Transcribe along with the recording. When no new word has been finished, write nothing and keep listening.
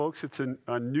Folks, it's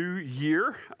a new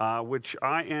year, which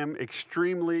I am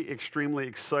extremely, extremely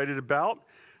excited about.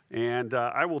 And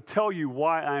I will tell you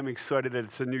why I'm excited that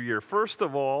it's a new year. First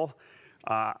of all,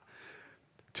 uh,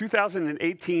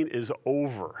 2018 is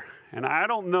over. And I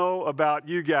don't know about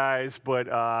you guys, but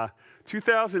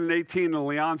 2018 in the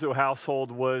Leonzo household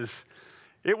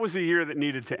it was a year that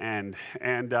needed to end.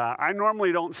 And I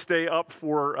normally don't stay up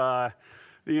for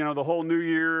the whole New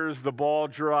Year's, the ball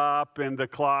drop, and the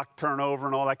clock turnover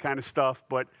and all that kind of stuff.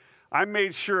 But I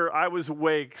made sure I was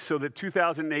awake so that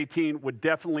 2018 would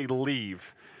definitely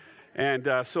leave. And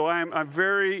so I'm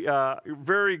very,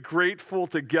 very grateful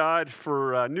to God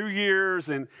for New Year's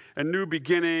and new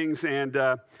beginnings. And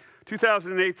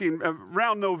 2018,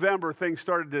 around November, things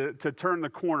started to turn the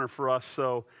corner for us.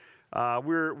 So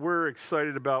we're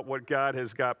excited about what God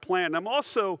has got planned. I'm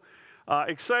also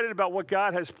excited about what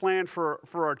God has planned for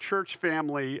our church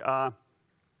family. I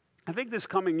think this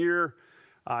coming year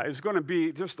is going to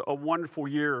be just a wonderful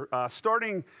year.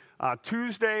 Starting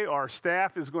Tuesday, our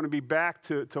staff is going to be back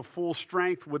to full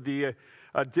strength with the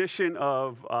addition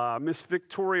of Miss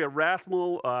Victoria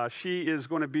Rathmel. She is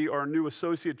going to be our new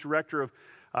Associate Director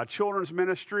of Children's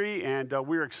Ministry, and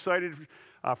we're excited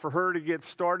for her to get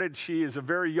started. She is a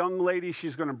very young lady.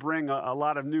 She's going to bring a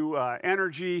lot of new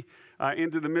energy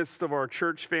into the midst of our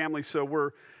church family, so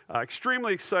we're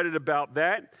extremely excited about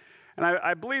that. And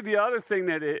I believe the other thing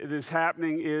that is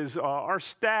happening is our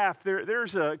staff,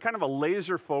 there's a kind of a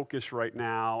laser focus right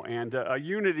now and a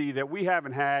unity that we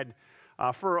haven't had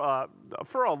for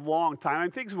a long time. I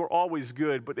mean, things were always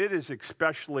good, but it is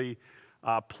especially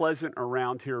pleasant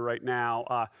around here right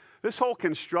now. This whole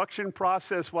construction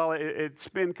process, while it's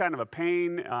been kind of a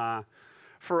pain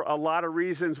for a lot of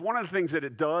reasons, one of the things that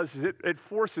it does is it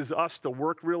forces us to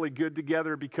work really good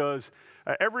together because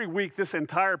every week this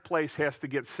entire place has to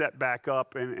get set back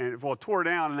up and tore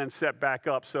down and then set back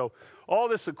up. So all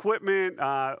this equipment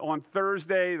on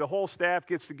Thursday, the whole staff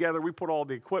gets together. We put all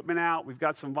the equipment out. We've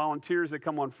got some volunteers that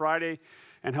come on Friday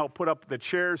and help put up the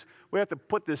chairs. We have to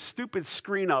put this stupid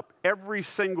screen up every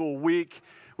single week.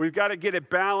 We've got to get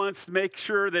it balanced, make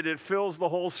sure that it fills the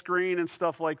whole screen and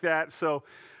stuff like that. So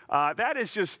that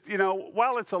is just,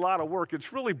 while it's a lot of work,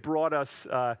 it's really brought us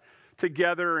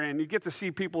together, and you get to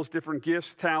see people's different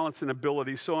gifts, talents, and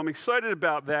abilities. So I'm excited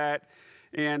about that.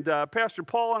 And Pastor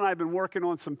Paul and I have been working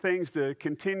on some things to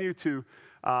continue to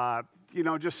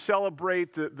just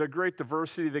celebrate the great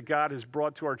diversity that God has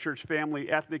brought to our church family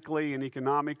ethnically and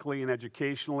economically and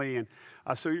educationally. And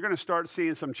so you're going to start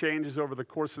seeing some changes over the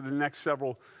course of the next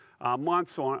several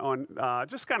months on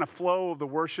just kind of flow of the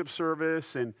worship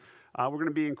service. And we're going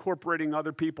to be incorporating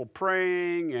other people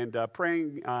praying and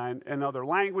praying in other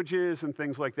languages and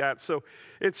things like that. So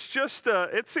it's just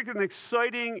it's an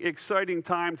exciting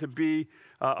time to be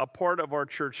a part of our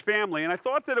church family. And I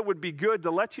thought that it would be good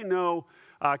to let you know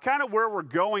kind of where we're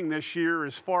going this year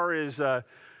as far as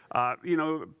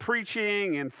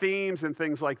preaching and themes and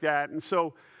things like that. And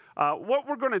so what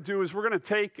we're going to do is we're going to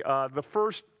take the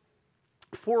first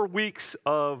 4 weeks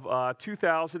of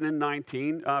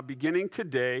 2019, beginning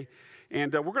today,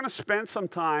 and we're going to spend some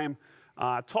time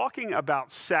talking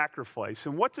about sacrifice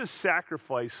and what does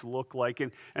sacrifice look like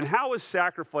and how is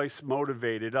sacrifice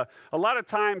motivated. A lot of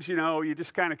times, you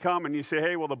just kind of come and you say,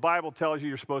 hey, well, the Bible tells you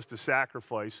you're supposed to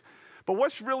sacrifice. But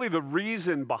what's really the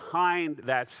reason behind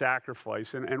that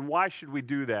sacrifice, and why should we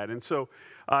do that? And so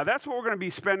that's what we're going to be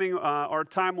spending our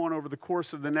time on over the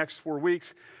course of the next 4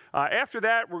 weeks. After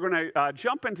that, we're going to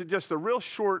jump into just a real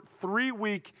short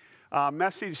 3-week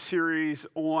message series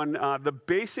on the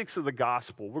basics of the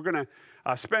gospel. We're going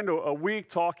to spend a week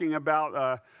talking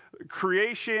about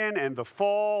creation and the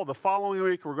fall. The following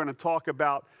week, we're going to talk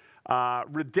about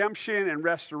redemption and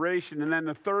restoration. And then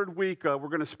the third week, we're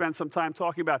going to spend some time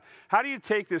talking about how do you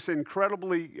take this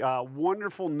incredibly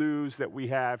wonderful news that we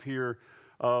have here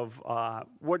of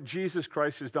what Jesus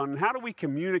Christ has done, and how do we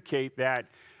communicate that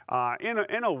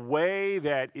in a way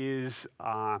that is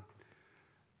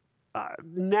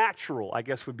natural, I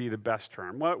guess would be the best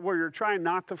term, where you're trying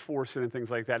not to force it and things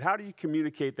like that. How do you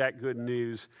communicate that good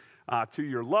news to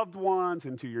your loved ones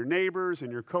and to your neighbors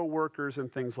and your coworkers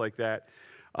and things like that?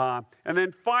 And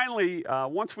then finally,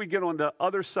 once we get on the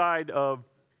other side of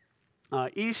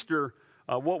Easter,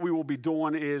 what we will be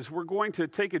doing is we're going to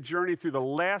take a journey through the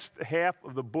last half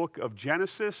of the book of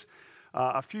Genesis.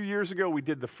 A few years ago, we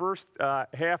did the first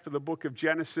half of the book of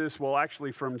Genesis. Well,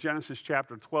 actually, from Genesis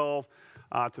chapter 12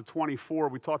 to 24,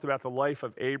 we talked about the life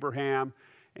of Abraham,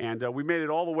 and we made it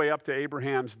all the way up to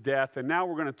Abraham's death. And now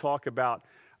we're going to talk about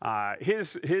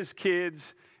his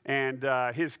kids and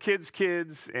his kids'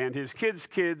 kids and his kids'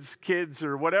 kids' kids,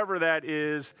 or whatever that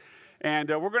is. And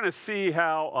we're going to see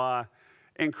how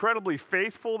incredibly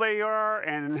faithful they are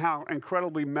and how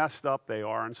incredibly messed up they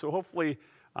are. And so hopefully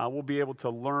we'll be able to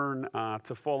learn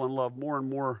to fall in love more and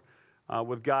more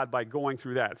with God by going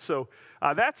through that. So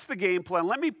that's the game plan.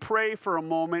 Let me pray for a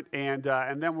moment, and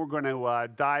then we're going to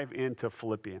dive into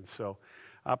Philippians. So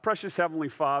precious Heavenly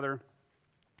Father,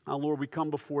 Lord, we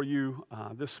come before you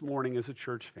this morning as a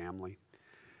church family.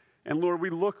 And Lord, we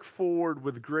look forward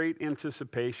with great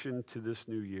anticipation to this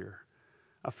new year.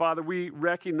 Father, we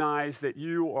recognize that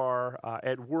you are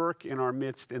at work in our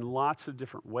midst in lots of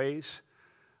different ways.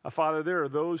 Father, there are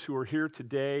those who are here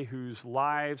today whose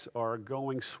lives are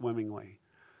going swimmingly.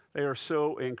 They are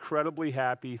so incredibly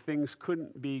happy. Things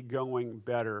couldn't be going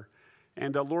better.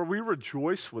 And Lord, we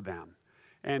rejoice with them.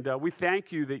 And we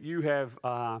thank you that you have,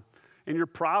 in your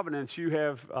providence, you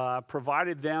have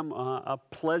provided them a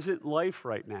pleasant life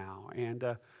right now.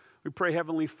 And we pray,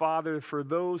 Heavenly Father, for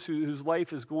those whose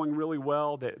life is going really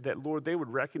well, that Lord, they would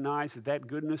recognize that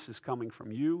goodness is coming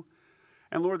from you.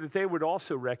 And Lord, that they would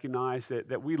also recognize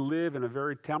that we live in a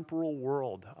very temporal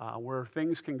world where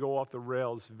things can go off the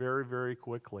rails very, very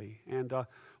quickly. And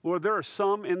Lord, there are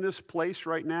some in this place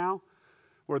right now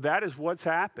where that is what's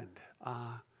happened.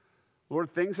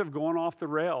 Lord, things have gone off the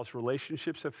rails.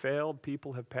 Relationships have failed.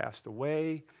 People have passed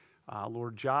away.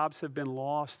 Lord, jobs have been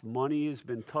lost. Money has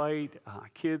been tight.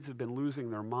 Kids have been losing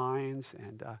their minds.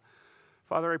 And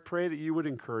Father, I pray that you would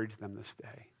encourage them this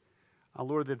day.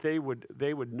 Lord, that they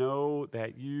would know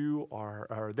that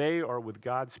they are with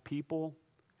God's people,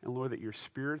 and Lord, that your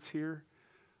Spirit's here.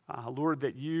 Lord,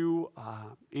 that you,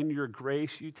 in your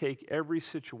grace, you take every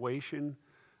situation,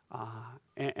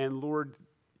 and Lord,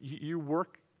 you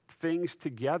work things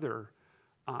together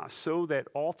so that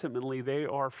ultimately they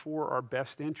are for our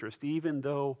best interest, even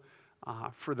though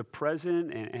for the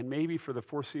present and maybe for the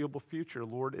foreseeable future,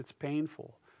 Lord, it's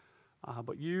painful.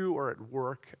 But you are at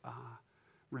work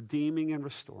redeeming and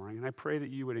restoring. And I pray that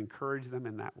you would encourage them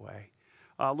in that way.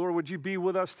 Lord, would you be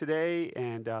with us today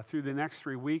and through the next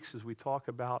 3 weeks as we talk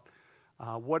about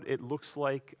what it looks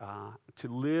like to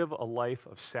live a life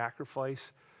of sacrifice.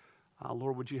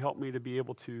 Lord, would you help me to be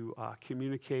able to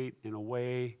communicate in a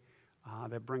way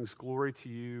that brings glory to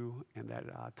you and that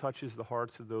touches the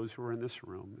hearts of those who are in this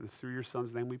room. It's through your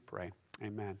Son's name we pray.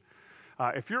 Amen.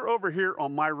 If you're over here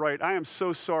on my right, I am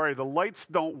so sorry. The lights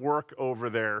don't work over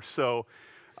there. So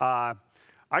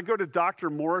I go to Dr.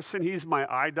 Morrison. He's my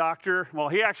eye doctor. Well,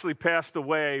 he actually passed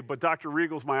away, but Dr.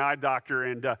 Regal's my eye doctor,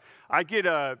 and I get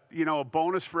a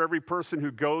bonus for every person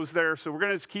who goes there. So we're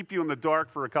going to just keep you in the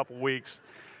dark for a couple weeks,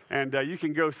 and you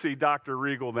can go see Dr.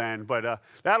 Regal then. But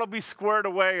that'll be squared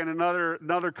away in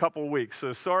another couple weeks.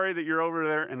 So sorry that you're over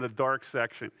there in the dark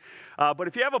section. But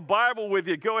if you have a Bible with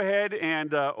you, go ahead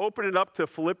and open it up to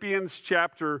Philippians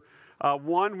chapter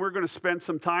 1. We're going to spend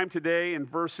some time today in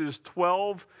verses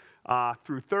 12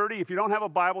 through 30. If you don't have a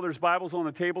Bible, there's Bibles on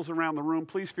the tables around the room.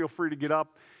 Please feel free to get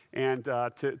up and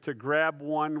to grab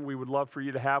one. We would love for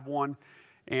you to have one.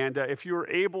 And if you are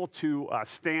able to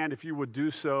stand, if you would do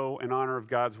so in honor of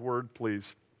God's word,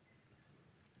 please.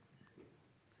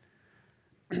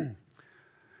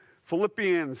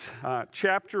 Philippians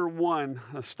chapter 1,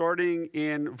 starting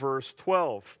in verse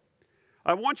 12.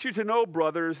 I want you to know,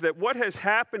 brothers, that what has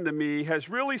happened to me has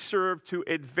really served to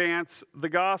advance the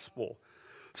gospel,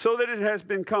 so that it has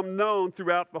become known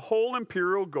throughout the whole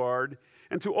imperial guard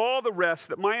and to all the rest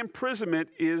that my imprisonment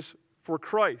is for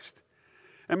Christ.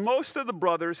 And most of the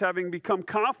brothers, having become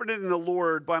confident in the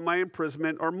Lord by my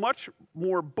imprisonment, are much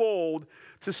more bold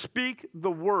to speak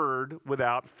the word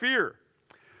without fear.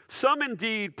 Some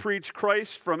indeed preach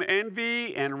Christ from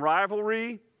envy and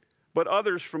rivalry, but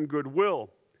others from goodwill.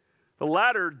 The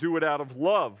latter do it out of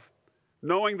love,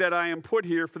 knowing that I am put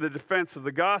here for the defense of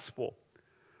the gospel.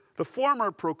 The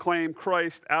former proclaim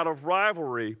Christ out of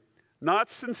rivalry, not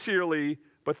sincerely,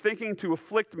 but thinking to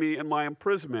afflict me in my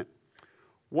imprisonment.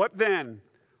 What then?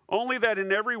 Only that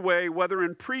in every way, whether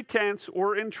in pretense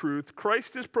or in truth,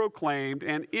 Christ is proclaimed,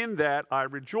 and in that I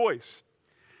rejoice.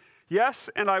 Yes,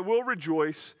 and I will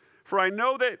rejoice, for I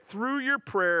know that through your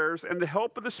prayers and the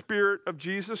help of the Spirit of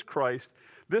Jesus Christ,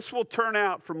 this will turn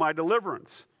out for my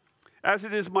deliverance, as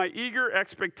it is my eager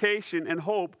expectation and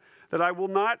hope that I will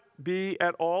not be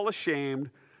at all ashamed,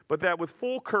 but that with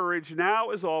full courage, now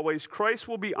as always, Christ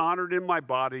will be honored in my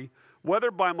body, whether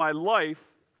by my life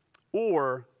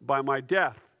or by my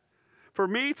death. For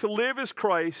me to live is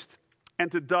Christ, and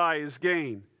to die is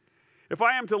gain. If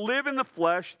I am to live in the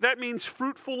flesh, that means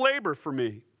fruitful labor for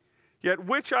me. Yet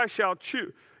which I shall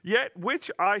choose,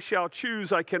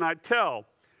 I cannot tell.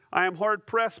 I am hard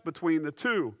pressed between the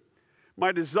two.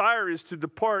 My desire is to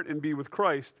depart and be with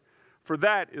Christ, for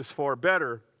that is far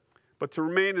better. but to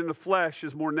remain in the flesh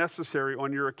is more necessary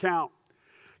on your account.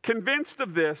 Convinced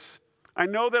of this, I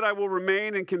know that I will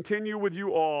remain and continue with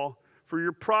you all for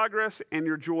your progress and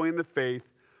your joy in the faith,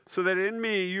 so that in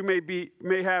me you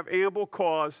may have ample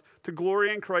cause to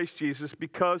glory in Christ Jesus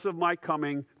because of my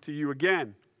coming to you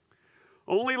again.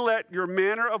 Only let your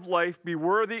manner of life be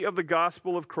worthy of the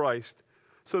gospel of Christ,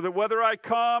 so that whether I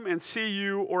come and see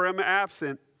you or am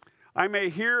absent, I may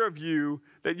hear of you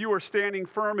that you are standing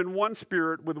firm in one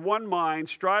spirit, with one mind,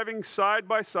 striving side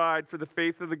by side for the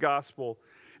faith of the gospel,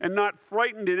 and not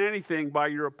frightened in anything by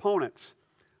your opponents.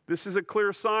 This is a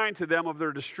clear sign to them of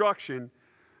their destruction,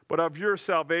 but of your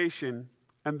salvation,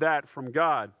 and that from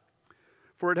God.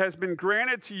 For it has been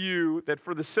granted to you that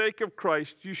for the sake of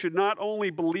Christ you should not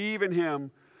only believe in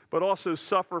him, but also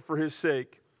suffer for his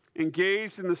sake,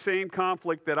 engaged in the same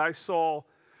conflict that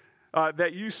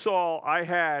you saw I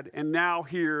had, and now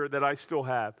hear that I still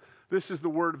have. This is the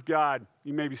word of God.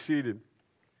 You may be seated.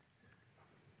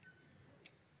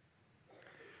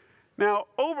 Now,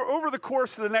 over the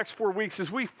course of the next 4 weeks,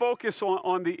 as we focus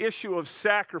on the issue of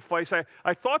sacrifice,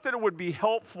 I thought that it would be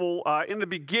helpful, in the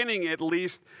beginning at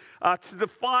least, to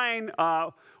define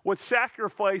what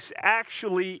sacrifice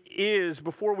actually is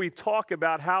before we talk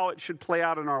about how it should play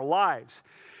out in our lives.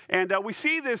 And we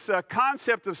see this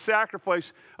concept of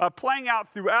sacrifice playing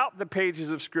out throughout the pages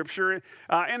of Scripture.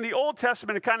 In the Old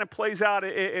Testament, it kind of plays out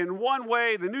in one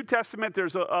way. The New Testament,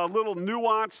 there's a little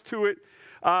nuance to it.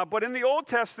 But in the Old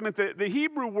Testament, the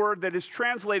Hebrew word that is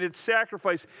translated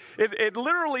sacrifice, it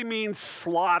literally means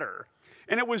slaughter.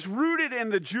 And it was rooted in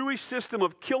the Jewish system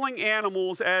of killing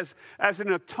animals as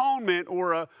an atonement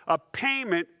or a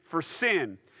payment for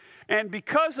sin. And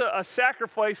because a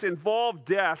sacrifice involved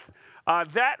death,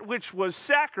 that which was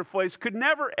sacrificed could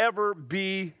never, ever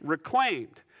be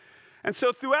reclaimed. And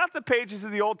so throughout the pages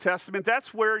of the Old Testament,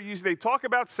 that's where they talk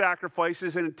about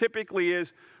sacrifices, and it typically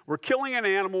is we're killing an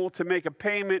animal to make a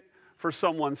payment for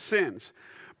someone's sins.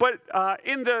 But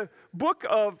in the book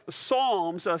of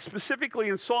Psalms, specifically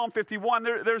in Psalm 51,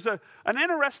 there's an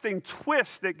interesting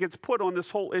twist that gets put on this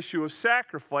whole issue of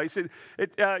sacrifice.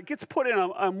 It gets put in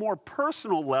a more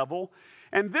personal level,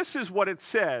 and this is what it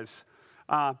says.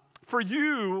 For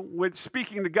you, when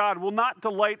speaking to God, will not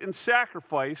delight in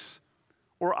sacrifice,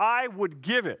 or I would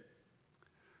give it.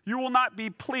 You will not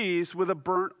be pleased with a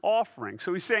burnt offering.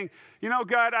 So he's saying,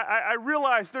 God, I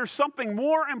realize there's something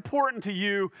more important to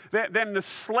you than the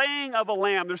slaying of a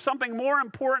lamb. There's something more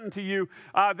important to you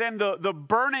than the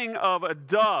burning of a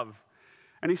dove.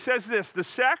 And he says this, the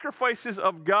sacrifices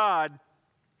of God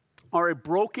are a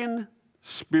broken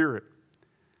spirit,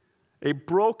 a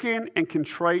broken and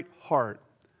contrite heart.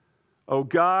 Oh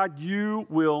God, you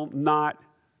will not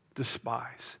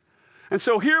despise. And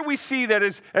so here we see that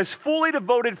as fully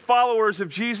devoted followers of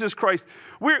Jesus Christ,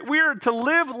 we are to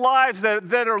live lives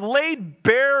that are laid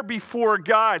bare before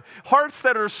God, hearts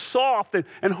that are soft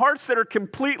and hearts that are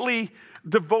completely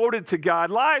devoted to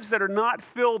God, lives that are not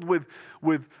filled with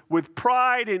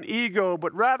pride and ego,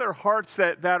 but rather hearts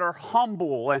that are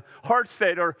humble, and hearts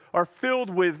that are filled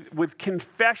with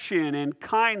confession and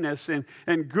kindness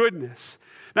and goodness.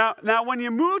 Now, when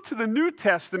you move to the New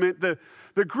Testament,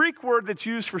 the Greek word that's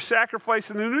used for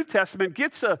sacrifice in the New Testament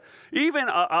gets even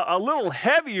a little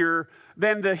heavier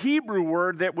than the Hebrew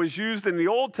word that was used in the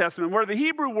Old Testament. Where the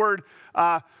Hebrew word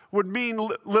would mean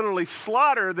literally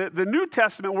slaughter, the New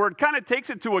Testament word kind of takes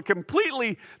it to a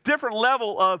completely different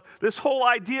level of this whole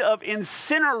idea of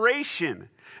incineration,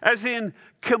 as in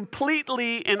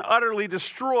completely and utterly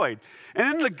destroyed.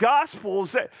 And in the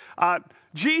Gospels,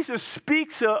 Jesus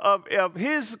speaks of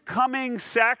his coming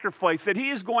sacrifice, that he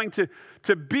is going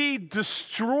to be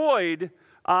destroyed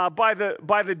by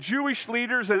the Jewish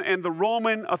leaders and the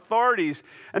Roman authorities.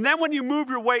 And then when you move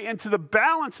your way into the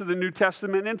balance of the New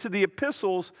Testament, into the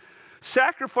epistles,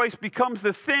 sacrifice becomes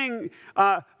the thing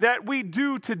that we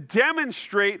do to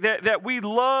demonstrate that we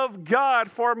love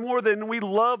God far more than we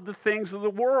love the things of the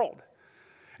world.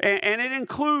 And it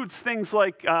includes things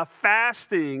like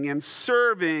fasting and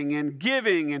serving and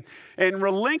giving and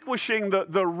relinquishing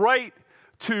the right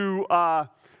to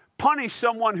punish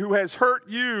someone who has hurt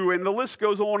you, and the list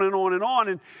goes on and on and on.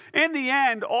 And in the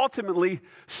end, ultimately,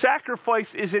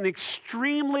 sacrifice is an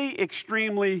extremely,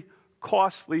 extremely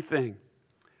costly thing.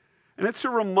 And it's a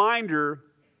reminder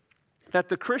that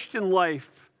the Christian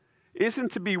life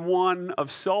isn't to be one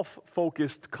of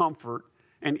self-focused comfort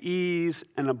and ease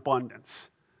and abundance.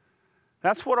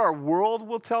 That's what our world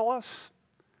will tell us.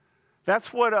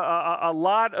 That's what a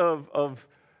lot of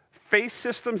faith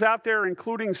systems out there,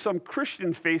 including some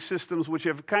Christian faith systems which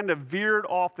have kind of veered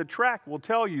off the track, will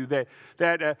tell you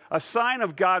that a sign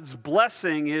of God's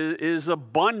blessing is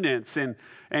abundance. And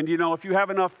if you have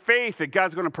enough faith that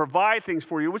God's going to provide things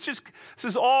for you, this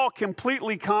is all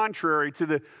completely contrary to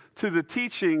the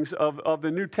teachings of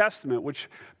the New Testament, which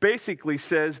basically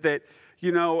says that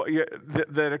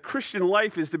that a Christian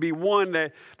life is to be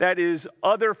one that is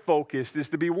other-focused, is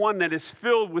to be one that is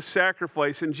filled with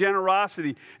sacrifice and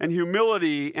generosity and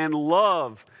humility and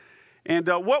love. And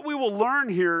what we will learn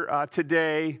here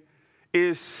today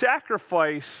is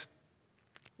sacrifice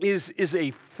is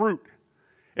a fruit.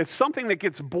 It's something that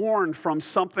gets born from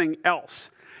something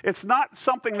else. It's not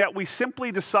something that we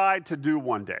simply decide to do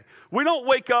one day. We don't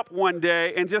wake up one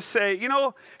day and just say,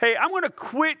 hey, I'm going to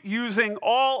quit using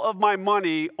all of my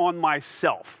money on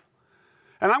myself.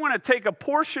 And I'm going to take a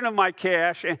portion of my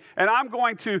cash and I'm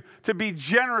going to be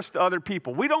generous to other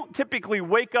people. We don't typically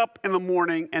wake up in the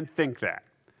morning and think that.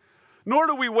 Nor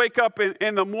do we wake up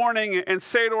in the morning and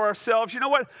say to ourselves, you know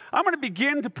what, I'm going to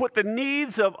begin to put the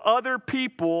needs of other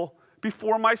people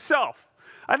before myself.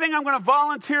 I think I'm going to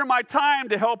volunteer my time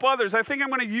to help others. I think I'm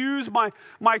going to use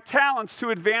my talents to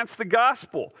advance the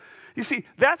gospel. You see,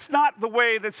 that's not the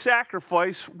way that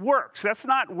sacrifice works. That's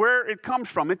not where it comes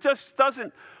from. It just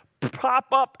doesn't pop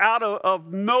up out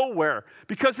of nowhere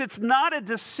because it's not a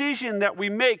decision that we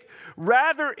make.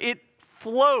 Rather, it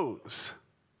flows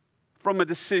from a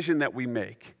decision that we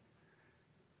make.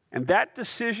 And that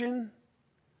decision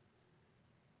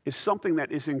is something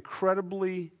that is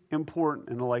incredibly important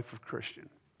in the life of a Christian.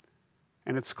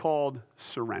 And it's called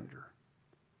surrender.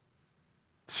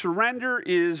 Surrender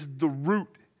is the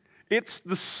root. It's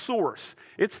the source.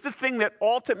 It's the thing that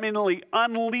ultimately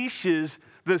unleashes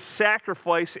the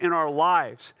sacrifice in our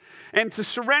lives. And to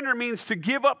surrender means to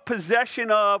give up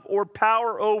possession of or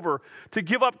power over, to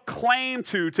give up claim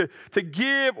to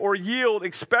give or yield,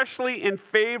 especially in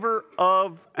favor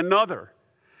of another.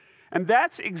 And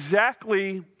that's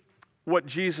exactly what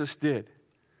Jesus did.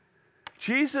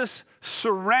 Jesus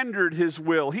surrendered his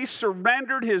will. He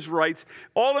surrendered his rights,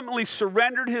 ultimately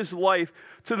surrendered his life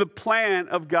to the plan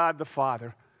of God the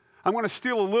Father. I'm going to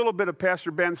steal a little bit of Pastor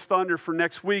Ben's thunder for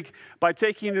next week by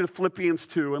taking you to Philippians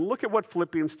 2. And look at what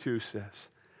Philippians 2 says.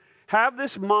 Have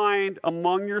this mind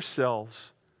among yourselves,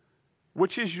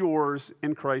 which is yours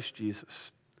in Christ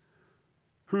Jesus,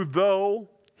 who though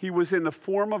he was in the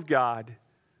form of God,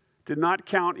 did not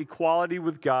count equality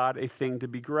with God a thing to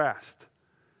be grasped,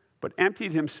 but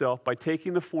emptied himself by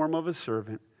taking the form of a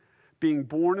servant, being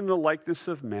born in the likeness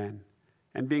of men,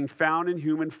 and being found in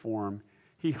human form,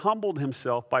 he humbled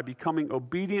himself by becoming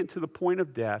obedient to the point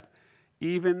of death,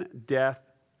 even death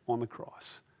on the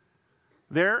cross.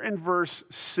 There in verse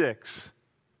 6,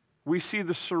 we see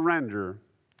the surrender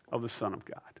of the Son of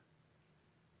God.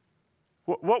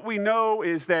 What we know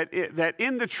is that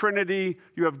in the Trinity,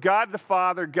 you have God the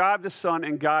Father, God the Son,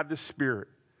 and God the Spirit.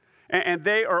 And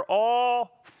they are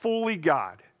all fully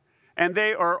God. And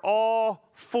they are all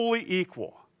fully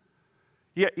equal.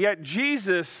 Yet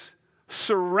Jesus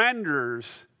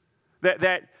surrenders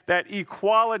that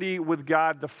equality with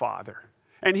God the Father.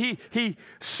 And he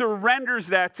surrenders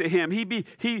that to him.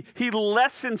 He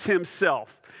lessens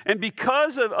himself. And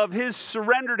because of his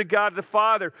surrender to God the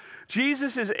Father,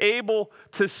 Jesus is able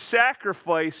to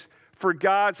sacrifice for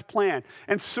God's plan.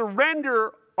 And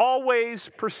surrender always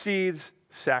precedes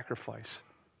sacrifice.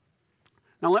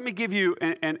 Now, let me give you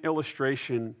an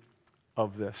illustration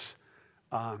of this.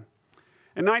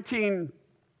 In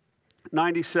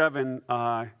 1997,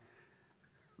 the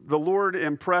Lord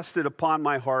impressed it upon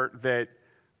my heart that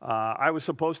I was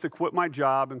supposed to quit my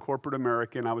job in corporate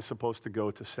America, and I was supposed to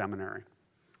go to seminary.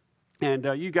 And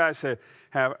you guys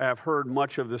have heard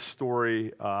much of this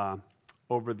story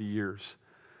over the years.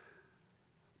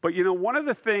 But one of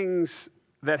the things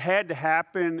that had to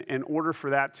happen in order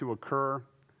for that to occur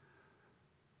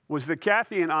was that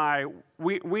Kathy and I,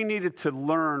 we needed to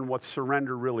learn what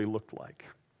surrender really looked like.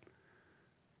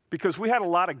 Because we had a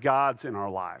lot of gods in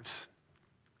our lives.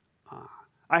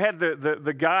 I had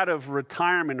the God of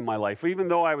retirement in my life. Even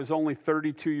though I was only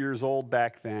 32 years old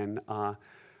back then, I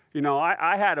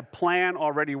had a plan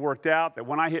already worked out that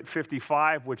when I hit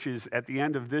 55, which is at the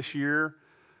end of this year,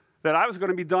 that I was going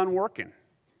to be done working.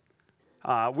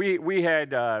 We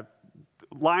had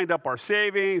lined up our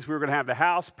savings. We were going to have the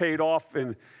house paid off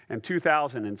in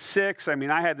 2006. I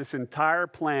mean, I had this entire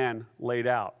plan laid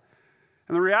out.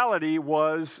 And the reality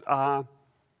was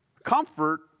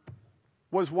comfort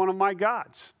was one of my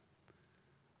gods.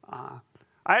 I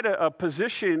had a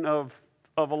position of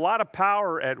a lot of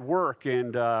power at work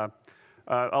and a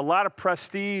lot of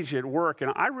prestige at work,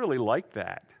 and I really liked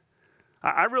that.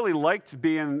 I really liked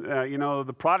being,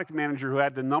 the product manager who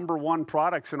had the number one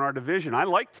products in our division. I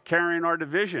liked carrying our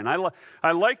division.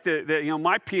 I liked that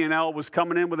my P&L was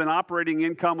coming in with an operating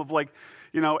income of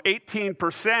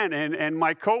 18%, and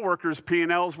my coworkers'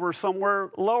 P&Ls were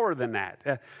somewhere lower than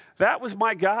that. That was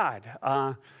my God.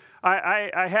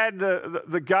 I had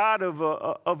the God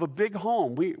of a big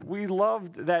home. We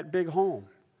loved that big home.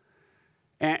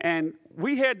 And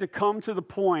we had to come to the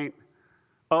point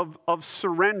of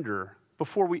surrender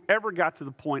before we ever got to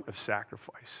the point of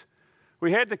sacrifice.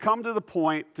 We had to come to the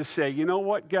point to say, you know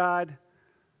what, God?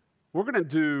 We're going to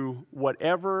do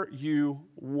whatever you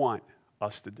want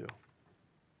us to do.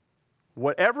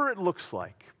 Whatever it looks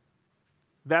like,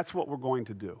 that's what we're going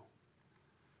to do.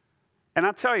 And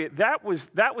I'll tell you, that was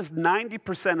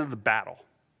 90% of the battle.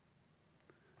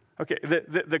 Okay,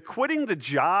 the quitting the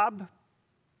job,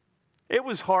 it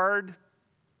was hard,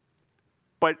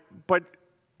 but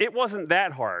it wasn't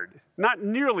that hard. Not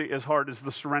nearly as hard as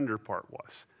the surrender part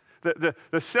was.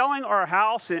 The selling our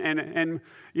house and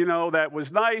that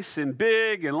was nice and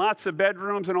big and lots of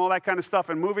bedrooms and all that kind of stuff,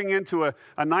 and moving into a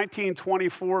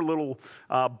 1924 little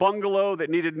bungalow that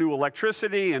needed new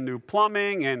electricity and new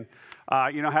plumbing and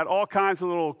had all kinds of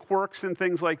little quirks and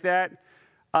things like that.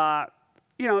 That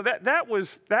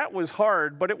was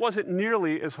hard, but it wasn't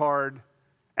nearly as hard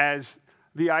as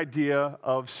the idea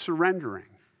of surrendering.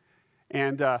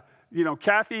 And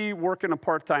Kathy working a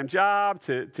part-time job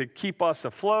to keep us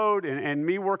afloat, and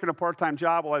me working a part-time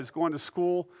job while I was going to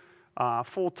school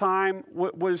full-time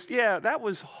that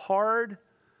was hard,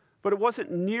 but it wasn't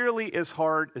nearly as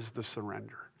hard as the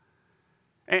surrender.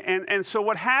 And so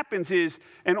what happens is,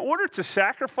 in order to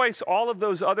sacrifice all of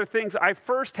those other things, I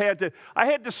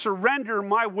had to surrender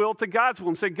my will to God's will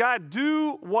and say, God,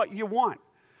 do what you want.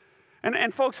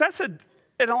 And folks,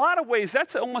 in a lot of ways,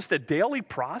 that's almost a daily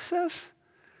process.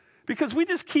 Because we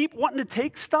just keep wanting to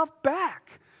take stuff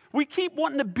back. We keep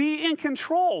wanting to be in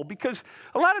control because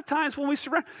a lot of times when we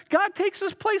surrender, God takes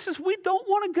us places we don't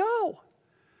want to go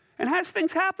and has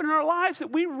things happen in our lives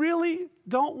that we really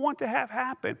don't want to have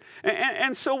happen.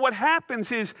 And so what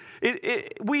happens is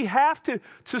we have to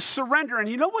surrender. And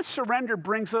you know what surrender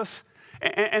brings us?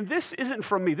 And this isn't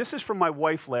from me. This is from my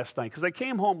wife last night because I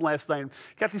came home last night and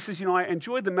Kathy says, I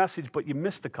enjoyed the message, but you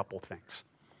missed a couple things.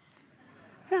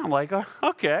 Yeah, I'm like,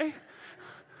 okay.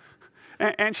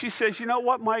 And she says, you know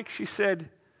what, Mike? She said,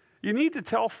 you need to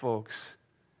tell folks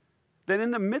that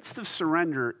in the midst of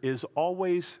surrender is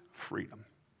always freedom.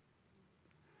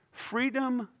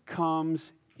 Freedom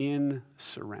comes in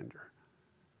surrender.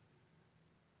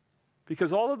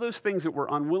 Because all of those things that we're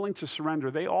unwilling to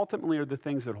surrender, they ultimately are the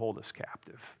things that hold us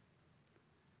captive.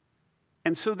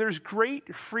 And so there's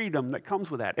great freedom that comes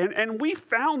with that. And we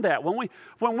found that when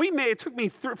we made, it took me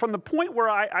through, from the point where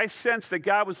I sensed that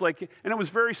God was like, and it was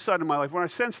very sudden in my life, when I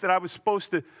sensed that I was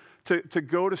supposed to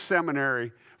go to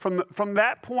seminary, from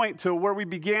that point to where we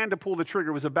began to pull the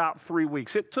trigger was about 3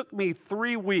 weeks. It took me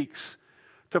 3 weeks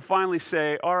to finally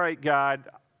say, all right, God,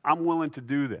 I'm willing to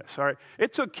do this, all right?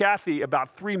 It took Kathy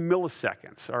about 3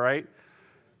 milliseconds, all right?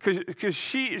 Because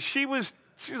she was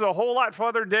a whole lot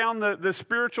farther down the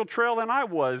spiritual trail than I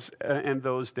was in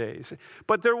those days.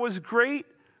 But there was great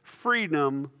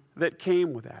freedom that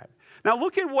came with that. Now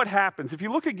look at what happens. If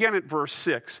you look again at verse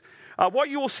 6, what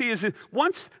you will see is that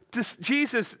once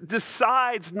Jesus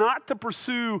decides not to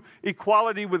pursue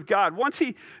equality with God, once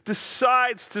he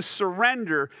decides to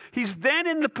surrender, he's then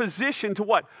in the position to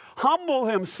what? Humble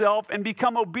himself and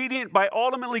become obedient by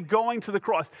ultimately going to the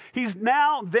cross. He's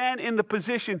now then in the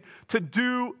position to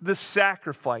do the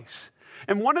sacrifice.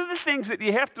 And one of the things that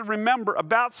you have to remember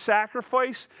about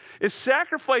sacrifice is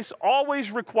sacrifice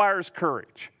always requires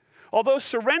courage. Although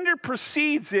surrender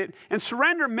precedes it and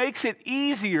surrender makes it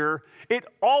easier, it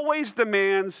always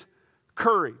demands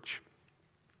courage.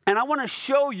 And I want to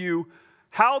show you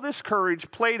how this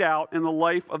courage played out in the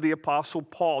life of the Apostle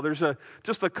Paul. There's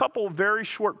just a couple of very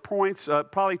short points,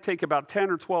 probably take about 10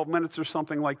 or 12 minutes or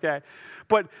something like that.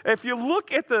 But if you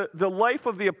look at the life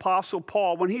of the Apostle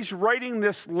Paul, when he's writing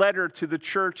this letter to the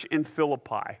church in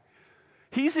Philippi,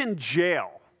 he's in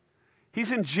jail.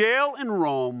 He's in jail in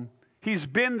Rome. He's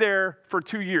been there for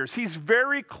 2 years. He's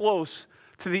very close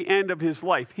to the end of his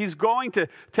life. He's going to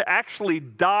actually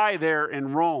die there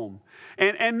in Rome.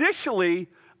 And initially,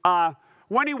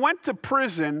 when he went to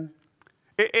prison,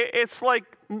 it's like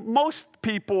most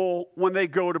people when they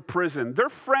go to prison, their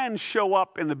friends show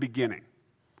up in the beginning.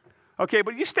 Okay,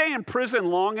 but you stay in prison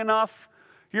long enough,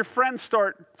 your friends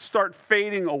start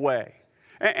fading away.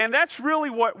 And that's really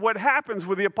what happens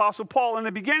with the Apostle Paul. In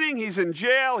the beginning, he's in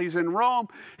jail, he's in Rome,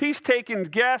 he's taking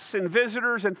guests and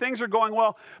visitors, and things are going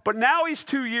well. But now he's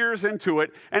 2 years into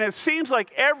it, and it seems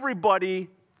like everybody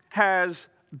has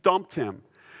dumped him.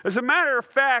 As a matter of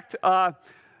fact,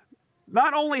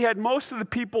 not only had most of the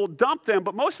people dumped him,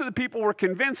 but most of the people were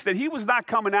convinced that he was not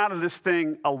coming out of this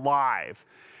thing alive.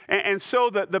 And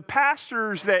so the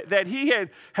pastors that he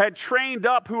had trained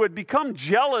up, who had become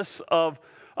jealous of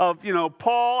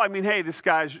Paul. I mean, hey, this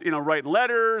guy's, writing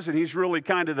letters, and he's really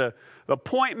kind of the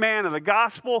point man of the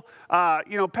gospel.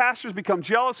 Pastors become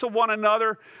jealous of one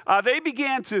another. They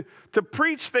began to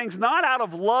preach things not out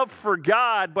of love for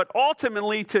God, but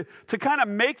ultimately to kind of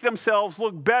make themselves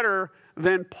look better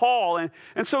than Paul.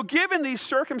 And so given these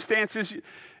circumstances,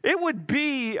 it would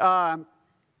be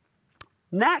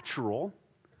natural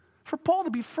for Paul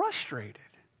to be frustrated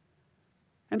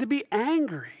and to be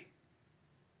angry.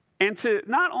 And to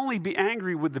not only be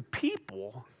angry with the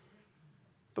people,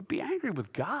 but be angry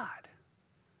with God.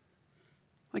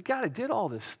 Like, God, I did all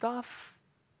this stuff.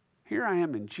 Here I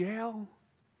am in jail.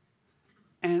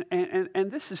 And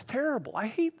this is terrible. I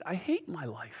hate my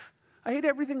life. I hate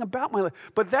everything about my life.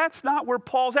 But that's not where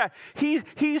Paul's at.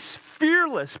 He's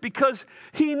fearless because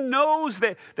he knows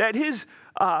that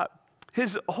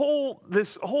this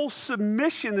whole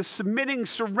submission, the submitting,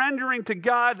 surrendering to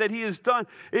God that he has done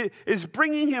is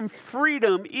bringing him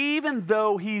freedom, even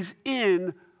though he's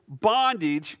in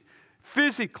bondage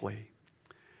physically.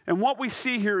 And what we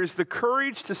see here is the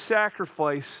courage to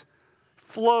sacrifice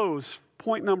flows.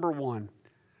 Point number one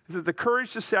is that the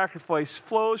courage to sacrifice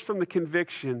flows from the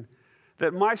conviction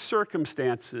that my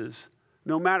circumstances,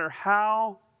 no matter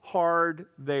how hard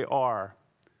they are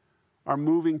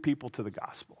moving people to the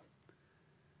gospel.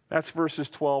 That's verses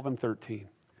 12 and 13.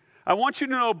 I want you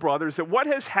to know, brothers, that what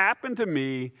has happened to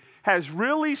me has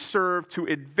really served to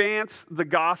advance the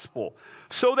gospel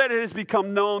so that it has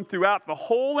become known throughout the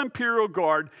whole imperial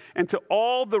guard and to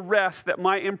all the rest that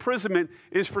my imprisonment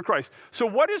is for Christ. So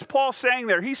what is Paul saying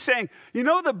there? He's saying,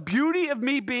 the beauty of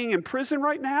me being in prison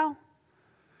right now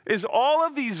is all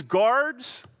of these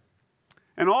guards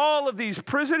and all of these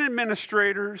prison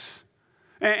administrators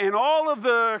and all of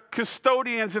the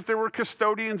custodians, if there were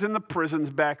custodians in the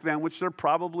prisons back then, which there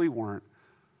probably weren't,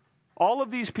 all of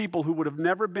these people who would have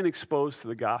never been exposed to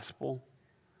the gospel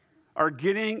are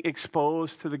getting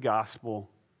exposed to the gospel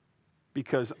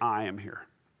because I am here.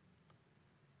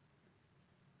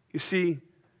 You see,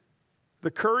 the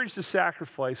courage to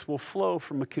sacrifice will flow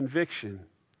from a conviction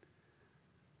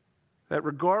that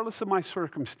regardless of my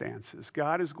circumstances,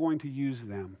 God is going to use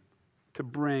them to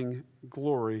bring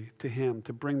glory to him,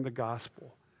 to bring the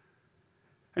gospel.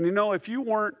 And if you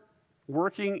weren't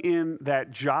working in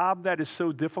that job that is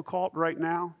so difficult right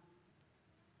now,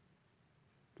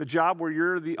 the job where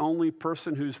you're the only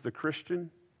person who's the Christian,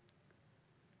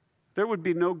 there would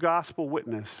be no gospel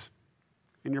witness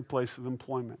in your place of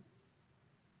employment.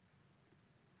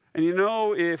 And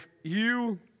if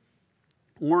you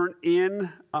weren't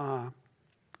in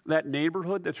that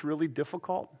neighborhood that's really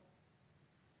difficult,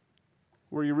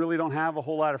 where you really don't have a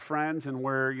whole lot of friends and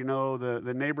where,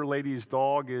 the neighbor lady's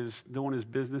dog is doing his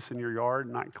business in your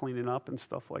yard, not cleaning up and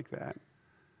stuff like that.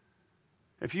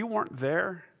 If you weren't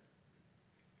there,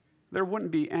 there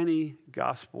wouldn't be any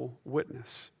gospel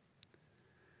witness.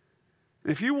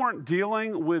 And if you weren't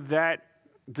dealing with that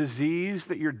disease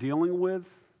that you're dealing with,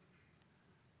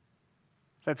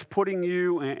 that's putting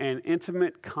you in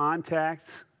intimate contact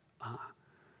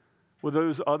with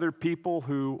those other people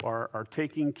who are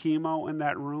taking chemo in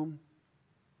that room,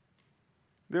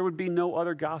 there would be no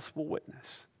other gospel witness.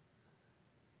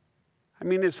 I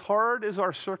mean, as hard as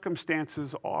our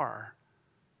circumstances are,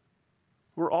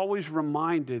 we're always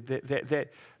reminded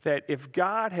that if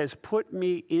God has put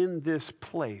me in this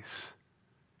place,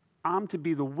 I'm to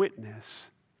be the witness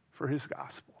for his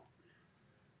gospel.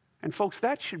 And folks,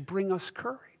 that should bring us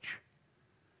courage.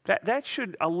 That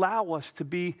should allow us to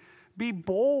be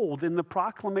bold in the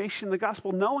proclamation of the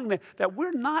gospel, knowing that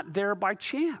we're not there by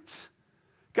chance.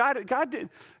 God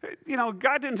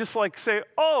didn't just say,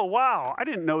 "Oh, wow, I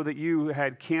didn't know that you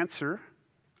had cancer."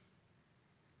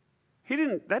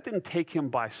 That didn't take him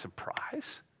by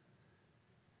surprise.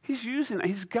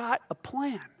 He's got a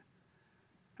plan.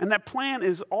 And that plan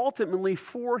is ultimately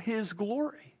for his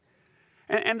glory.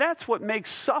 And that's what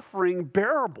makes suffering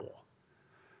bearable.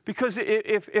 Because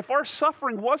if our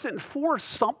suffering wasn't for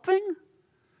something,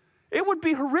 it would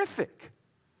be horrific.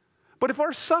 But if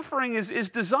our suffering is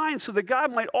designed so that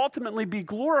God might ultimately be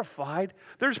glorified,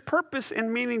 there's purpose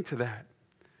and meaning to that.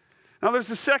 Now,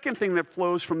 there's a second thing that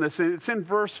flows from this, and it's in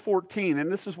verse 14,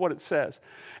 and this is what it says.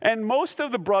 And most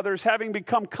of the brothers, having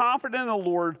become confident in the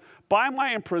Lord by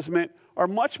my imprisonment, are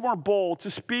much more bold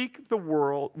to speak the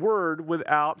word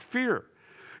without fear.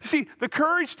 You see, the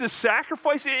courage to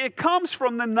sacrifice, it comes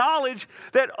from the knowledge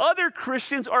that other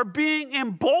Christians are being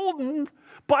emboldened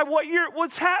by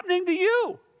what's happening to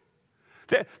you.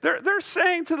 They're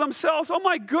saying to themselves, oh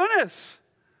my goodness,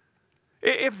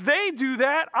 if they do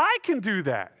that, I can do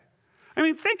that. I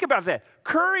mean, think about that.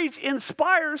 Courage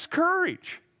inspires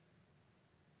courage.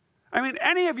 I mean,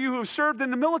 any of you who have served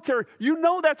in the military, you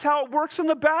know that's how it works on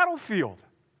the battlefield.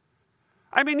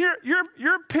 I mean,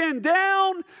 you're pinned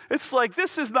down. It's like,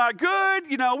 this is not good.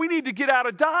 You know, we need to get out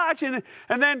of Dodge. And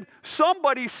then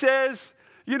somebody says,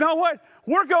 you know what?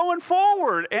 We're going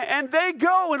forward. And they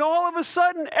go, and all of a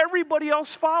sudden, everybody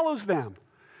else follows them.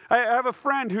 I have a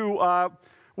friend who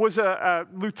was a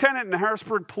lieutenant in the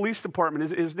Harrisburg Police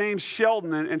Department. His name's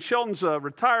Sheldon, and Sheldon's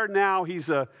retired now. He's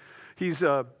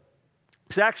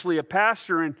actually a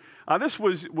pastor, and this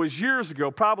was years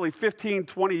ago, probably 15,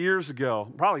 20 years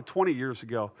ago, probably 20 years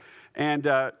ago. And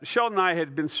Sheldon and I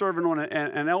had been serving on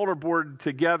an elder board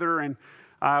together, and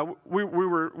we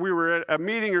were at a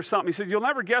meeting or something. He said, "You'll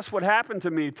never guess what happened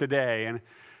to me today."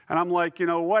 And I'm like, you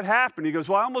know, what happened? He goes,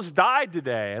 "Well, I almost died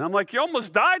today." And I'm like, "You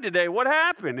almost died today? What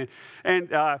happened?" And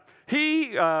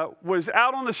he was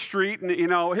out on the street, and, you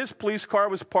know, his police car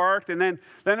was parked. And then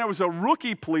there was a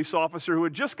rookie police officer who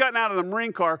had just gotten out of the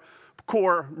Marine Corps,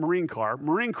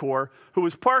 who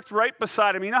was parked right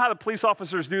beside him. You know how the police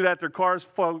officers do that? Their cars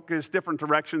focus different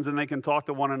directions, and they can talk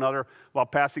to one another while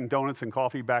passing donuts and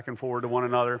coffee back and forward to one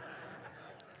another.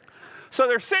 So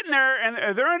they're sitting there,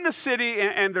 and they're in the city,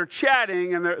 and they're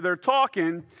chatting, and they're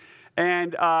talking,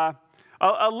 and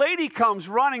a lady comes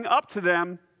running up to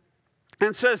them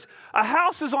and says, "A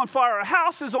house is on fire, a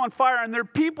house is on fire," and there are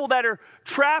people that are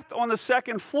trapped on the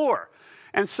second floor.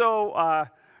 And so,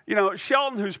 you know,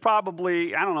 Sheldon, who's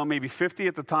probably, I don't know, maybe 50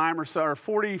 at the time or so, or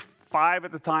 45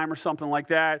 at the time or something like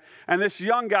that, and this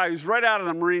young guy who's right out of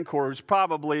the Marine Corps, who's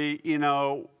probably, you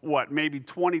know, maybe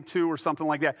 22 or something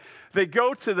like that. They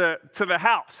go to the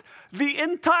house. The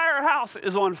entire house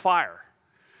is on fire.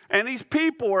 And these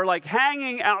people are like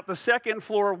hanging out the second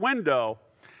floor window.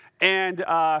 And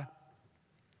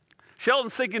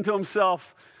Sheldon's thinking to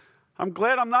himself, I'm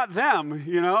glad I'm not them,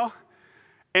 you know.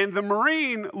 And the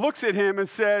Marine looks at him and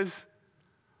says,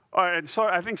 I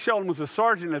think Sheldon was a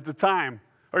sergeant at the time.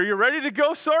 "Are you ready to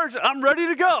go, Sergeant?" "I'm ready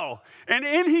to go." And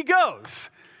in he goes.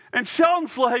 And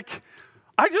Sheldon's like,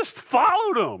 I just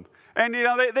followed him. And, you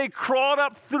know, they crawled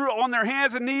up through on their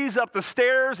hands and knees up the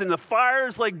stairs, and the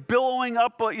fire's like billowing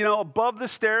up, you know, above the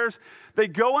stairs. They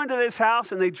go into this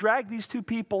house, and they drag these two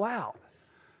people out.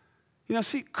 You know,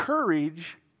 see,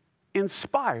 courage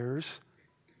inspires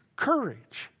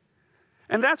courage.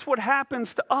 And that's what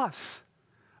happens to us.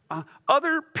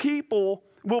 Other people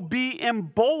will be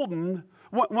emboldened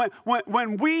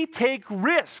when we take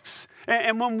risks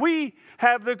and when we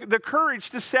have the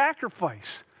courage to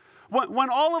sacrifice. When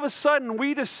all of a sudden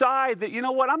we decide that, you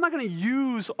know what, I'm not going to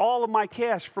use all of my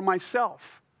cash for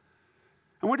myself.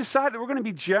 And we decide that we're going to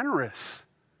be generous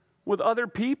with other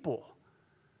people.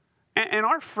 And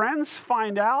our friends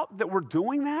find out that we're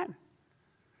doing that.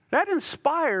 That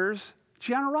inspires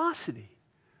generosity.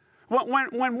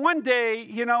 When one day,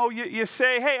 you know, you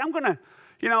say, hey, I'm going to,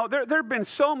 you know, there have been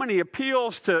so many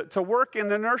appeals to work in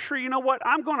the nursery. You know what?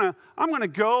 I'm going to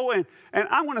go and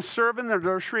I'm going to serve in the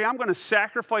nursery. I'm going to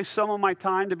sacrifice some of my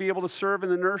time to be able to serve in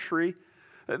the nursery.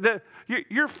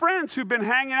 Your friends who've been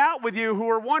hanging out with you who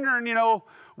are wondering, you know,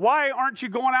 why aren't you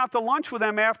going out to lunch with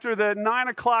them after the 9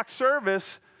 o'clock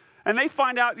service? And they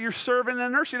find out you're serving in the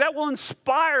nursery. That will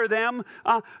inspire them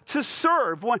to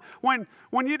serve.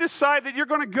 When you decide that you're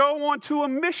going to go on to a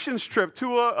missions trip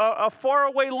to a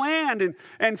faraway land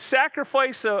and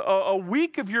sacrifice a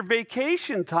week of your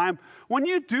vacation time, when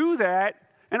you do that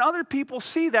and other people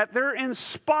see that, they're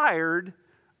inspired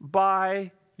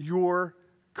by your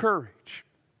courage.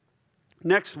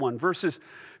 Next one, verses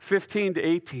 15 to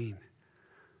 18.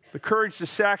 The courage to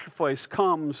sacrifice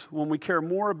comes when we care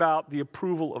more about the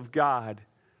approval of God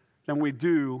than we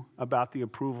do about the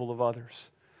approval of others.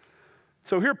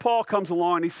 So here Paul comes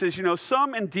along and he says, you know,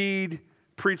 some indeed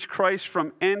preach Christ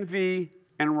from envy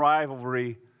and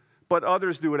rivalry, but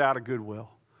others do it out of goodwill.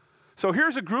 So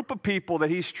here's a group of people that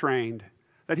he's trained,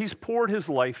 that he's poured his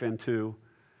life into,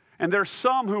 and there's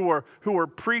some who are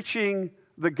preaching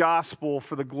the gospel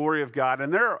for the glory of God,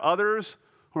 and there are others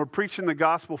who are preaching the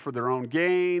gospel for their own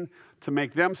gain, to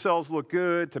make themselves look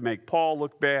good, to make Paul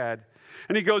look bad.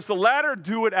 And he goes, the latter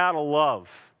do it out of love.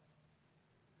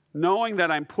 knowing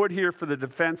that I'm put here for the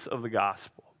defense of the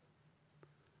gospel.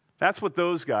 That's what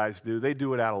those guys do. They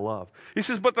do it out of love. He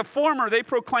says, but the former, they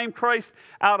proclaim Christ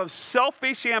out of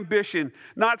selfish ambition,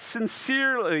 not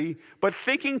sincerely, but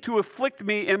thinking to afflict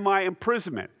me in my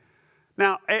imprisonment.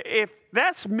 Now, if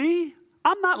that's me,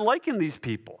 I'm not liking these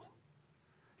people.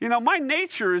 You know, my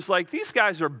nature is like, these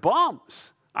guys are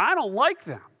bums. I don't like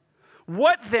them.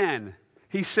 What then?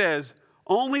 He says,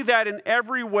 only that in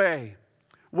every way,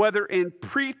 whether in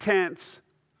pretense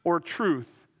or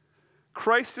truth,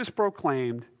 Christ is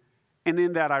proclaimed, and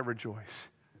in that I rejoice.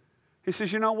 He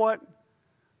says, you know what?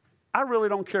 I really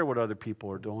don't care what other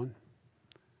people are doing.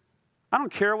 I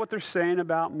don't care what they're saying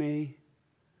about me.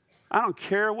 I don't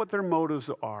care what their motives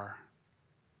are.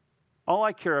 All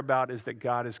I care about is that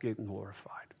God is getting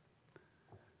glorified.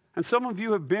 And some of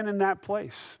you have been in that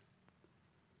place.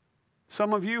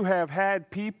 Some of you have had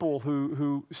people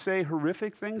who say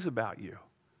horrific things about you,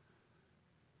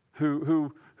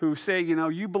 who say, you know,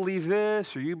 you believe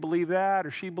this, or you believe that,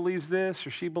 or she believes this, or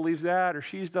she believes that, or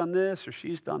she's done this, or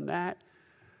she's done that.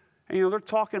 And, you know, they're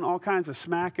talking all kinds of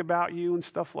smack about you and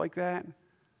stuff like that.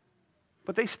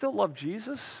 But they still love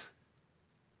Jesus.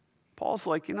 Paul's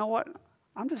like, you know what?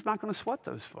 I'm just not going to sweat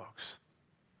those folks.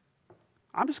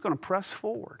 I'm just going to press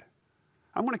forward.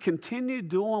 I'm going to continue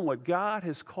doing what God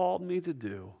has called me to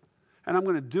do. And I'm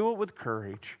going to do it with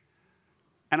courage.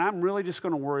 And I'm really just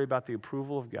going to worry about the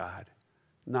approval of God,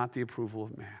 not the approval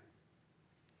of man.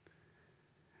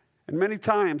 And many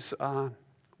times,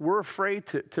 we're afraid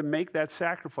to make that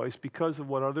sacrifice because of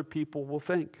what other people will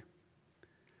think.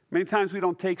 Many times we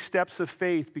don't take steps of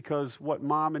faith because what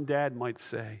mom and dad might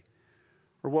say,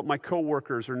 or what my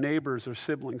coworkers or neighbors or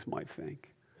siblings might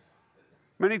think.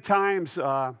 Many times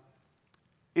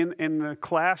in the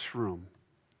classroom,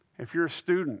 if you're a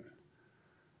student,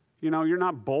 you know, you're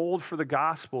not bold for the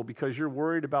gospel because you're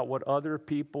worried about what other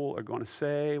people are going to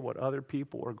say, what other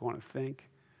people are going to think.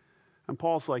 And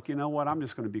Paul's like, you know what? I'm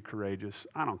just going to be courageous.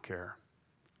 I don't care.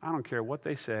 I don't care what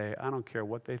they say. I don't care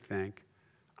what they think.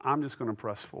 I'm just going to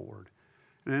press forward.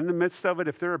 And in the midst of it,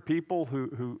 if there are people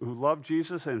who love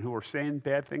Jesus and who are saying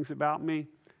bad things about me,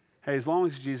 hey, as long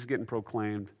as Jesus is getting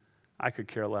proclaimed, I could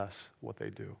care less what they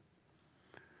do.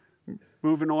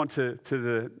 Moving on to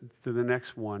the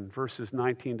next one, verses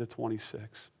 19 to 26.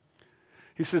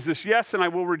 He says this, yes, and I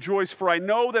will rejoice, for I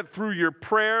know that through your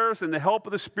prayers and the help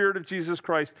of the Spirit of Jesus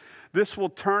Christ, this will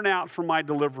turn out for my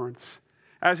deliverance,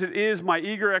 as it is my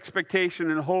eager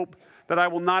expectation and hope that I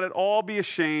will not at all be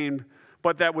ashamed,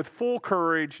 but that with full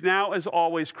courage, now as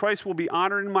always, Christ will be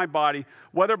honored in my body,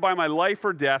 whether by my life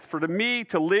or death. For to me,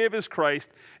 to live is Christ,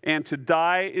 and to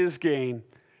die is gain.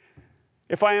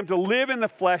 If I am to live in the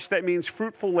flesh, that means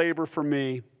fruitful labor for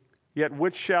me. Yet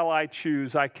which shall I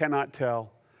choose? I cannot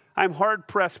tell. I am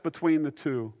hard-pressed between the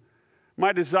two.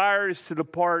 My desire is to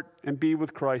depart and be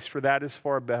with Christ, for that is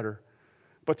far better.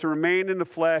 But to remain in the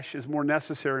flesh is more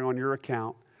necessary on your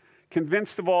account.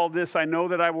 Convinced of all this, I know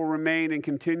that I will remain and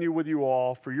continue with you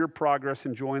all for your progress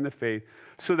in joining the faith,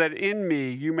 so that in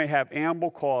me you may have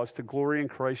ample cause to glory in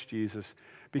Christ Jesus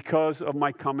because of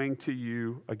my coming to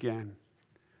you again.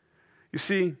 You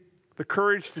see, the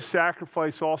courage to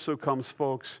sacrifice also comes,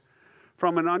 folks,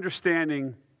 from an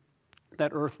understanding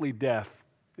that earthly death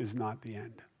is not the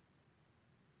end.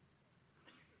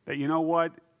 That, you know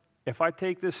what? If I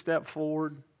take this step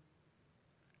forward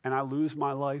and I lose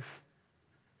my life,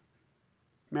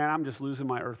 man, I'm just losing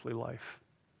my earthly life.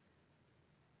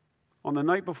 On the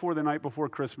night before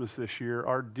Christmas this year,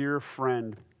 our dear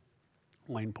friend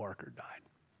Wayne Parker died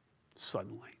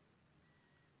suddenly.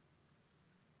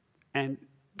 And,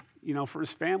 you know, for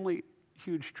his family,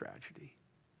 huge tragedy.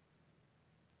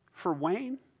 For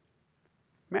Wayne,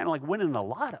 man, like winning the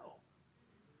lotto.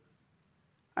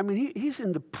 I mean, he's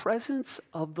in the presence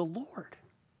of the Lord.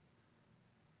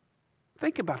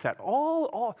 Think about that.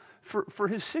 All for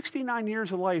his 69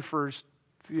 years of life, or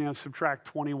subtract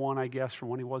 21, I guess, from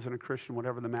when he wasn't a Christian,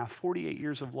 whatever the math, 48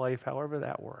 years of life, however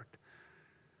that worked.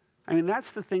 I mean,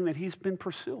 that's the thing that he's been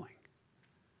pursuing.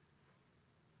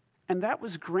 And that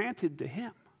was granted to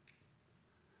him.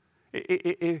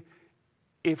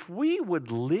 If we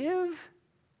would live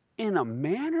in a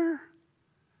manner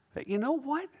that, you know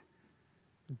what?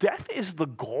 Death is the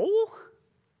goal.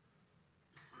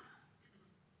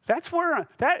 That's where,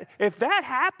 if that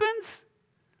happens,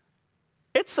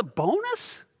 it's a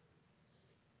bonus.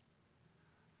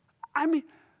 I mean,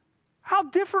 how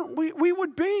different we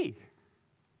would be.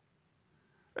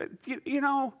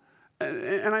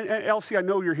 And Elsie, I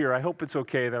know you're here. I hope it's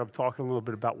okay that I'm talking a little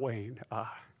bit about Wayne.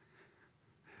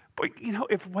 But,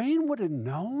 if Wayne would have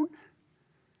known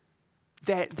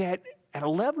that at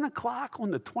 11 o'clock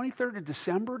on the 23rd of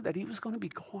December that he was going to be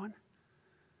gone?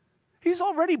 He's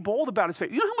already bold about his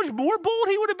faith. You know how much more bold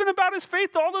he would have been about his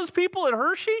faith to all those people at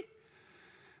Hershey?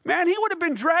 Man, he would have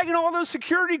been dragging all those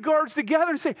security guards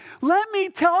together and saying, let me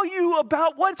tell you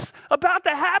about what's about to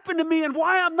happen to me and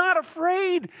why I'm not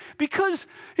afraid. Because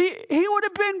he would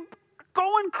have been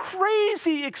going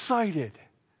crazy excited.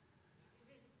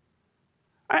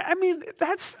 I mean,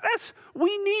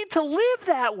 we need to live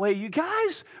that way, you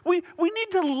guys. We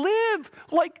need to live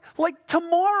like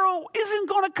tomorrow isn't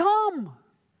going to come.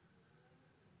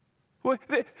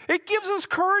 It gives us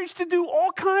courage to do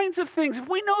all kinds of things. If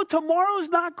we know tomorrow's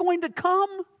not going to come,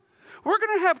 we're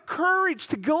going to have courage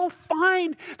to go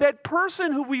find that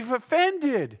person who we've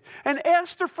offended and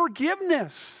ask their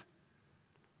forgiveness.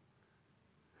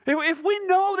 If we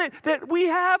know that we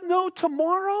have no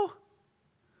tomorrow,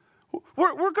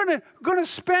 we're going to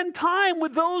spend time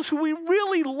with those who we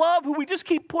really love, who we just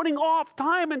keep putting off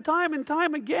time and time and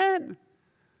time again.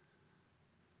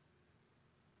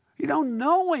 You know,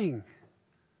 knowing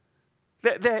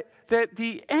that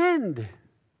the end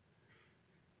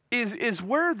is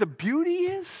where the beauty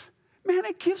is, man,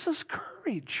 it gives us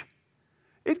courage.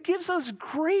 It gives us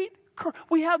great courage.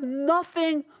 We have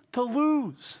nothing to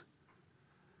lose.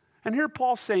 And here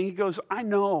Paul's saying, he goes, I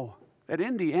know that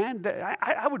in the end,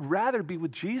 I would rather be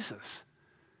with Jesus.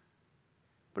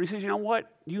 But he says, you know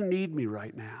what? You need me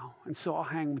right now, and so I'll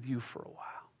hang with you for a while.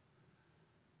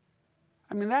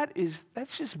 I mean,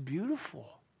 that's just beautiful.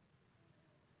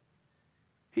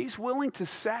 He's willing to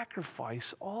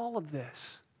sacrifice all of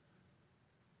this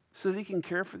so that he can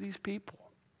care for these people.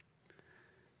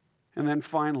 And then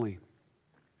finally,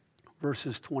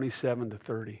 verses 27 to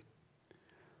 30.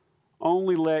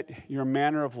 Only let your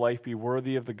manner of life be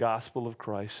worthy of the gospel of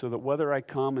Christ, so that whether I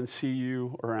come and see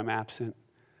you or am absent,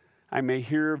 I may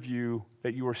hear of you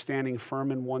that you are standing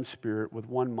firm in one spirit, with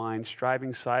one mind,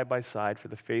 striving side by side for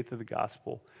the faith of the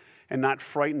gospel, and not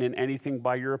frightened in anything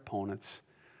by your opponents.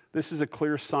 This is a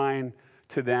clear sign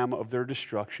to them of their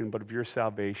destruction, but of your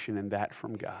salvation, and that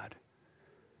from God.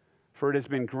 For it has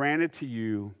been granted to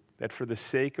you that for the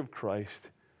sake of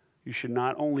Christ, you should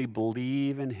not only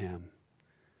believe in him,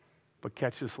 but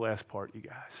catch this last part, you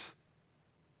guys,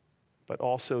 but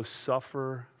also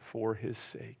suffer for his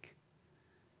sake.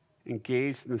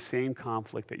 Engaged in the same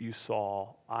conflict that you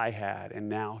saw I had and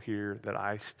now hear that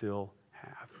I still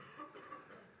have.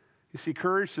 You see,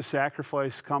 courage to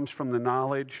sacrifice comes from the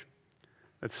knowledge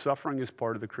that suffering is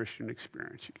part of the Christian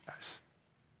experience, you guys.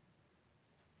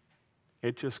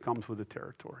 It just comes with the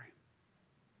territory.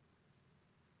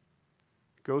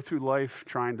 Go through life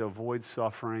trying to avoid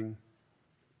suffering,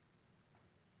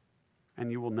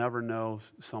 and you will never know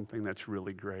something that's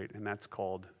really great, and that's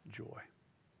called joy.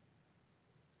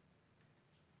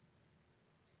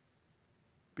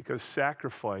 Because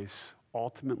sacrifice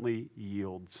ultimately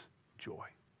yields joy.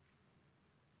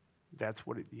 That's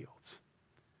what it yields.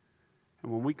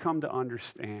 And when we come to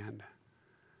understand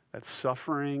that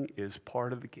suffering is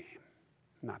part of the game,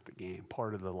 not the game,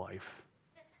 part of the life.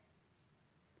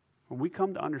 When we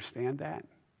come to understand that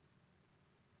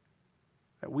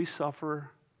we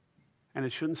suffer, and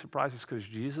it shouldn't surprise us because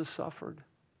Jesus suffered.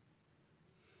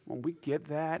 When we get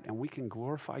that and we can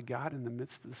glorify God in the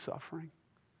midst of the suffering,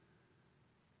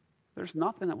 there's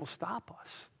nothing that will stop us.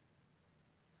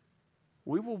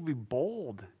 We will be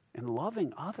bold in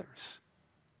loving others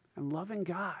and loving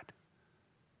God.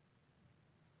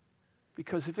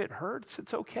 Because if it hurts,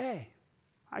 it's okay.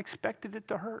 I expected it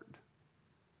to hurt.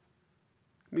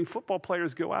 I mean, football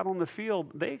players go out on the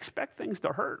field, they expect things to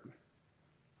hurt.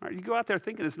 All right, you go out there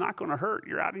thinking it's not going to hurt.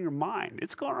 You're out of your mind.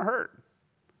 It's going to hurt.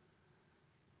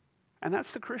 And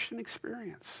that's the Christian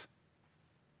experience.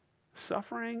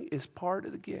 Suffering is part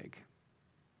of the gig.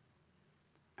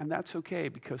 And that's okay,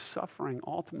 because suffering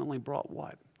ultimately brought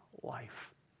what?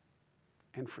 Life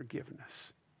and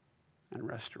forgiveness and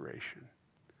restoration.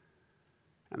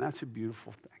 And that's a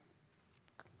beautiful thing.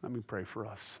 Let me pray for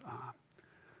us.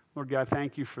 Lord God,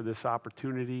 thank you for this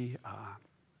opportunity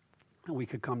that we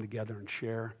could come together and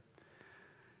share.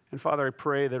 And Father, I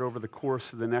pray that over the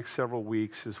course of the next several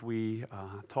weeks, as we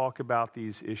talk about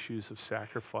these issues of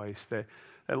sacrifice, that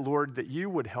Lord, that you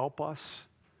would help us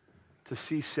to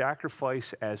see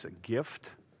sacrifice as a gift.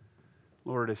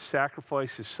 Lord, as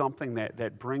sacrifice is something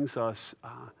that brings us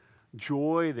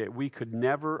joy that we could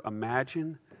never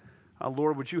imagine.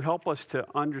 Lord, would you help us to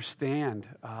understand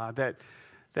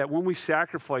that when we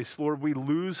sacrifice, Lord, we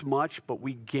lose much, but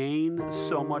we gain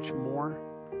so much more.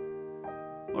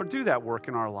 Lord, do that work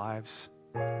in our lives.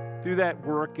 Do that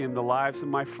work in the lives of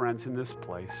my friends in this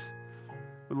place.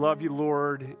 We love you,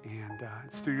 Lord, and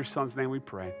it's through your Son's name we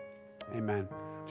pray. Amen.